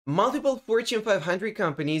Multiple Fortune 500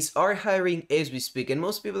 companies are hiring as we speak, and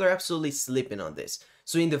most people are absolutely sleeping on this.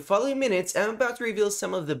 So in the following minutes, I'm about to reveal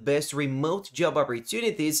some of the best remote job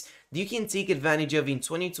opportunities that you can take advantage of in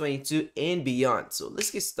 2022 and beyond. So let's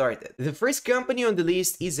get started. The first company on the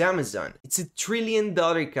list is Amazon. It's a $1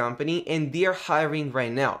 trillion company and they are hiring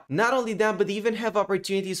right now. Not only that, but they even have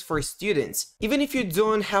opportunities for students. Even if you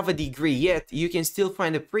don't have a degree yet, you can still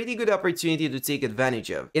find a pretty good opportunity to take advantage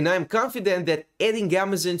of. And I'm confident that adding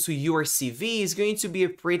Amazon to your CV is going to be a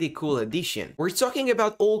pretty cool addition. We're talking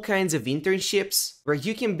about all kinds of internships where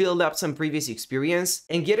you can build up some previous experience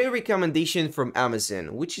and get a recommendation from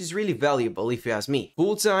Amazon, which is really valuable if you ask me.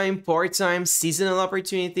 Full-time, part-time, seasonal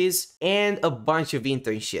opportunities, and a bunch of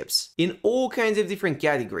internships in all kinds of different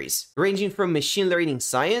categories, ranging from machine learning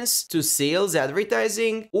science to sales,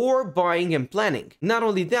 advertising, or buying and planning. Not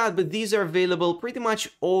only that, but these are available pretty much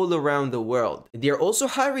all around the world. They're also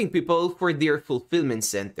hiring people for their fulfillment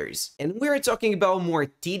centers. And we're talking about more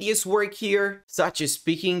tedious work here, such as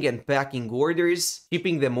picking and packing orders,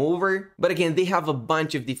 shipping them over, but again, they have a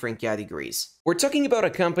bunch of different categories. We're talking about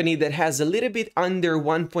a company that has a little bit under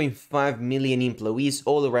 1.5 million employees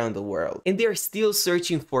all around the world, and they're still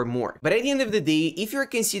searching for more. But at the end of the day, if you're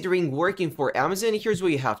considering working for Amazon, here's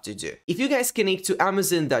what you have to do. If you guys connect to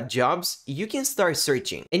Amazon.jobs, you can start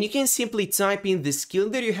searching, and you can simply type in the skill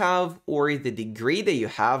that you have or the degree that you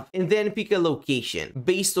have, and then pick a location.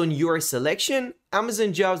 Based on your selection,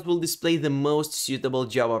 Amazon Jobs will display the most suitable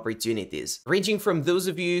job opportunities, ranging from those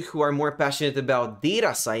of you who are more passionate about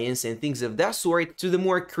data science and things of that sort to the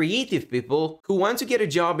more creative people who want to get a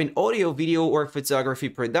job in audio, video, or photography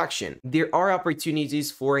production. There are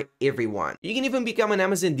opportunities for everyone. You can even become an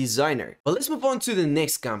Amazon designer. But let's move on to the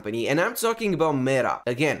next company, and I'm talking about Meta.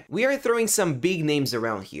 Again, we are throwing some big names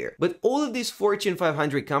around here, but all of these Fortune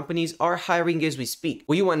 500 companies are hiring as we speak.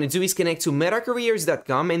 What you want to do is connect to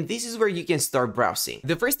metacareers.com, and this is where you can start browsing.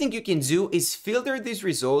 The first thing you can do is filter these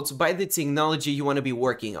results by the technology you want to be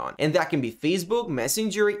working on, and that can be Facebook,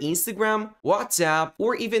 Messenger, Instagram, WhatsApp,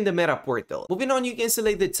 or even the Meta portal. Moving on, you can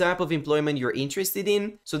select the type of employment you're interested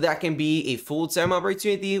in, so that can be a full-time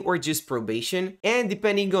opportunity or just probation, and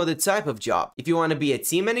depending on the type of job, if you want to be a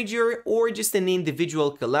team manager or just an individual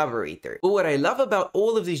collaborator. But what I love about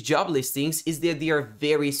all of these job listings is that they are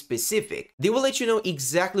very specific. They will let you know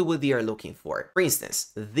exactly what they are looking for. For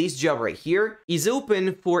instance, this job right here is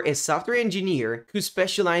open for a software engineer who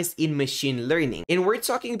specialized in machine learning, and we're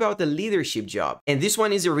talking about a leadership job, and this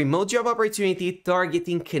one is a remote job opportunity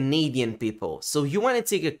targeting Canadian people. So you want to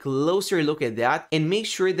take a closer look at that and make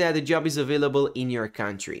sure that the job is available in your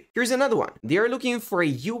country. Here's another one. They are looking for a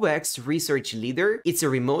UX research leader. It's a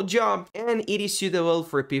remote job and it is suitable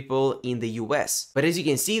for people in the US. But as you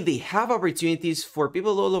can see, they have opportunities for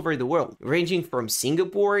people all over the world, ranging from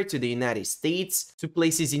Singapore to the United States to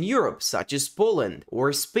places in Europe such as Poland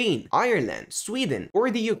or Spain, Ireland, Sweden,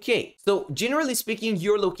 or the UK. So generally speaking,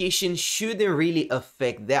 your location shouldn't really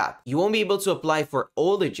affect that. You won't be able to apply for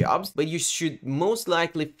all the jobs, but you should most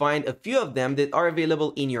likely find a few of them that are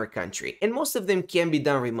available in your country. And most of them can be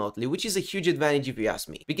done remotely, which is a huge advantage if you ask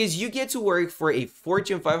me, because you get to work for a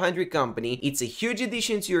Fortune 500 company. It's a huge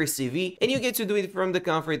addition to your CV, and you get to do it from the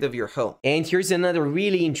comfort of your home. And here's another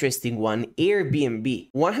really interesting one, Airbnb.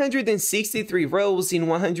 163 roles in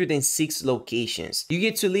 106 locations. You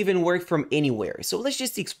get to live and work from anywhere. So let's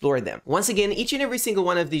just explore them. Once again, each and every single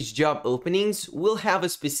one of these job openings will have a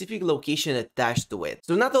specific location attached to it.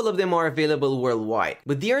 So not all of them are available worldwide,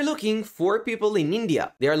 but they are looking for people in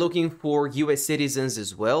India. They are looking for US citizens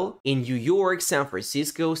as well in New York, San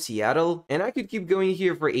Francisco, Seattle, and I could keep going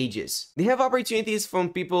here for ages. They have opportunities from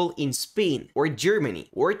people in Spain or Germany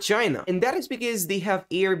or China, and that is because they have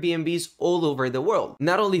Airbnbs all over the world.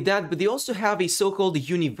 Not only that, but they also have a so-called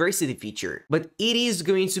university feature, but it is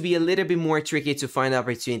going to be a little bit more tricky to find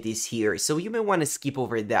opportunities here, so you may want to skip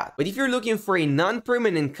over that. But if you're looking for a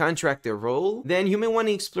non-permanent contractor role, then you may want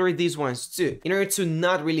to explore these ones too, in order to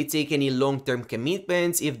not really take any long-term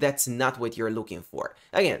commitments if that's not what you're looking for.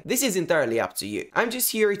 Again, this is entirely up to you. I'm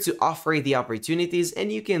just here to offer the opportunities,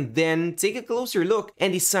 and you can then take a closer look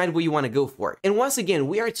and decide what you want to go for. And once again,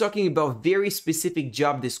 we are talking about very specific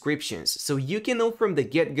job descriptions, so you can know from the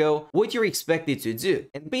get-go what you're expected to do.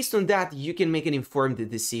 And based on that, you can make an informed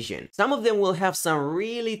decision. Some of them will have some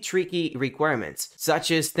really tricky requirements,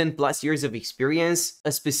 such as 10 plus years of experience,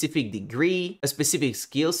 a specific degree, a specific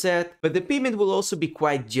skill set, but the payment will also be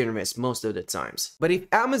quite generous most of the times. But if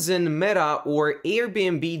Amazon, Meta, or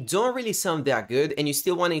Airbnb don't really sound that good and you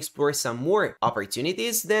still want to explore some more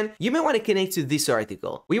opportunities, then you may want to connect to this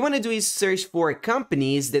article. What you want to do is search for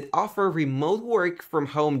companies that offer remote work from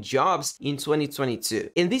home jobs in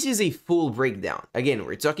 2022. And this is a full breakdown. Again,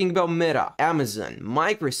 we're talking about Meta, Amazon,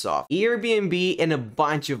 Microsoft, Airbnb, and a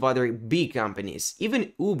bunch of other big companies,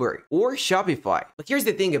 even Uber or Shopify. But here's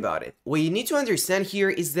the thing about it. What you need to understand here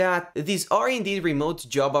is that these are indeed remote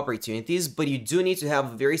job opportunities, but you do need to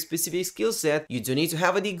have a very specific skill set. You do need to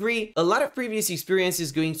have a degree. A lot of previous experience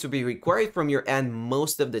is going to be required from your end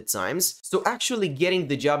most of the times. So actually getting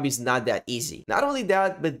the job is not that easy. Not only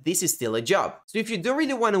that, but this is still a job. So if you don't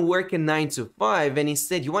really want to work a 9 to 5 and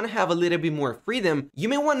instead you want to have a little bit more freedom, you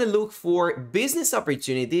may want to look for business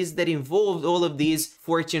opportunities that involve all of these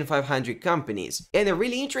Fortune 500 companies. And a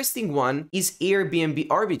really interesting one is Airbnb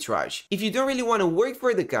arbitrage. If you don't really want to work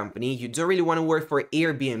for the company, you don't really want to work for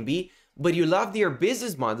Airbnb, but you love their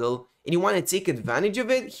business model, and you want to take advantage of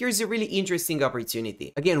it, here's a really interesting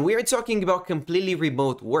opportunity. Again, we are talking about completely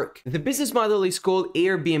remote work. The business model is called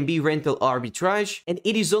Airbnb rental arbitrage, and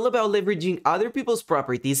it is all about leveraging other people's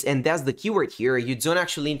properties, and that's the keyword here. You don't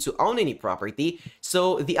actually need to own any property,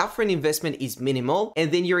 so the upfront investment is minimal,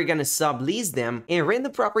 and then you're gonna sublease them and rent the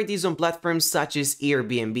properties on platforms such as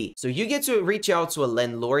Airbnb. So you get to reach out to a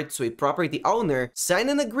landlord, to a property owner, sign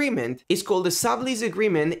an agreement. It's called a sublease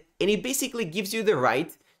agreement, and it basically gives you the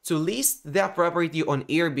right to list that property on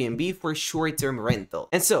Airbnb for short-term rental.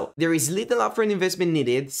 And so there is little upfront investment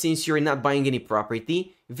needed since you're not buying any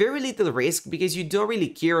property, very little risk because you don't really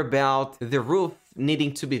care about the roof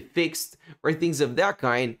needing to be fixed or things of that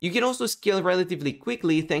kind. You can also scale relatively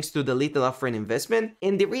quickly thanks to the little upfront investment,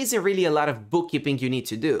 and there isn't really a lot of bookkeeping you need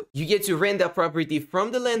to do. You get to rent that property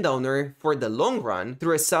from the landowner for the long run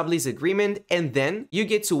through a sublease agreement, and then you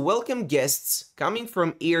get to welcome guests coming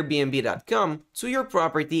from Airbnb.com to your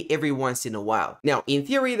property every once in a while. Now, in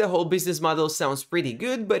theory, the whole business model sounds pretty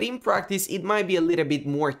good, but in practice, it might be a little bit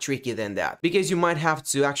more tricky than that because you might have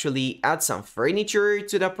to actually add some furniture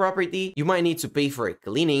to that property. You might need to pay for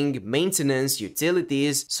cleaning, maintenance,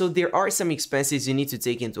 utilities, so there are some expenses you need to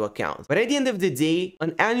take into account. But at the end of the day,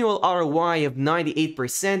 an annual ROI of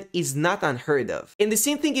 98% is not unheard of. And the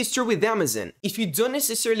same thing is true with Amazon. If you don't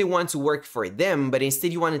necessarily want to work for them, but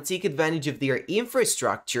instead you want to take advantage of their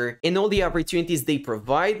infrastructure and all the opportunities they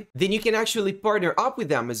provide, then you can actually partner up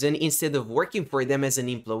with Amazon instead of working for them as an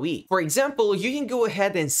employee. For example, you can go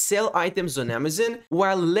ahead and sell items on Amazon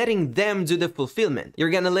while letting them do the fulfillment. You're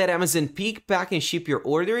gonna let Amazon pick, pack, and ship your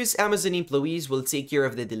orders. Amazon employees will take care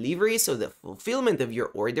of the delivery, so the fulfillment of your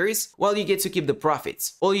orders, while you get to keep the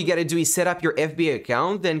profits. All you gotta do is set up your FBA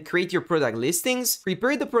account, then create your product listings,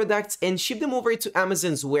 prepare the products, and ship them over to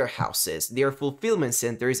Amazon's warehouses, their fulfillment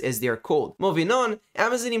centers as they're called. Moving on,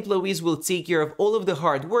 Amazon employees will take care of all of the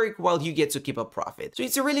hard work while you get to keep a profit. So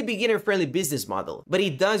it's a really beginner-friendly business model, but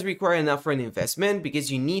it does require an upfront investment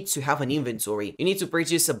because you need to have an inventory. You need to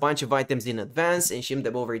purchase a bunch of items in advance and ship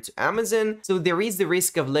them over to Amazon, so there is the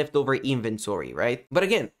risk of leftover inventory, right? But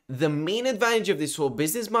again, the main advantage of this whole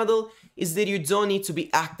business model is that you don't need to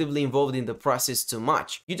be actively involved in the process too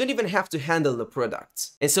much. You don't even have to handle the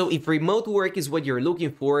products. And so if remote work is what you're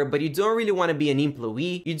looking for, but you don't really want to be an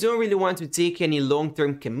employee, you don't really want to take any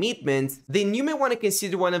long-term commitment, then you may want to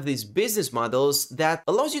consider one of these business models that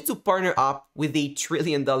allows you to partner up with a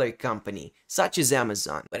trillion-dollar company, such as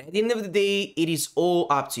Amazon. But at the end of the day, it is all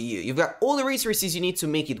up to you. You've got all the resources you need to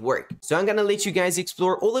make it work. So I'm gonna let you guys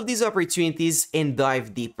explore all of these opportunities and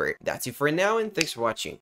dive deeper. That's it for now, and thanks for watching.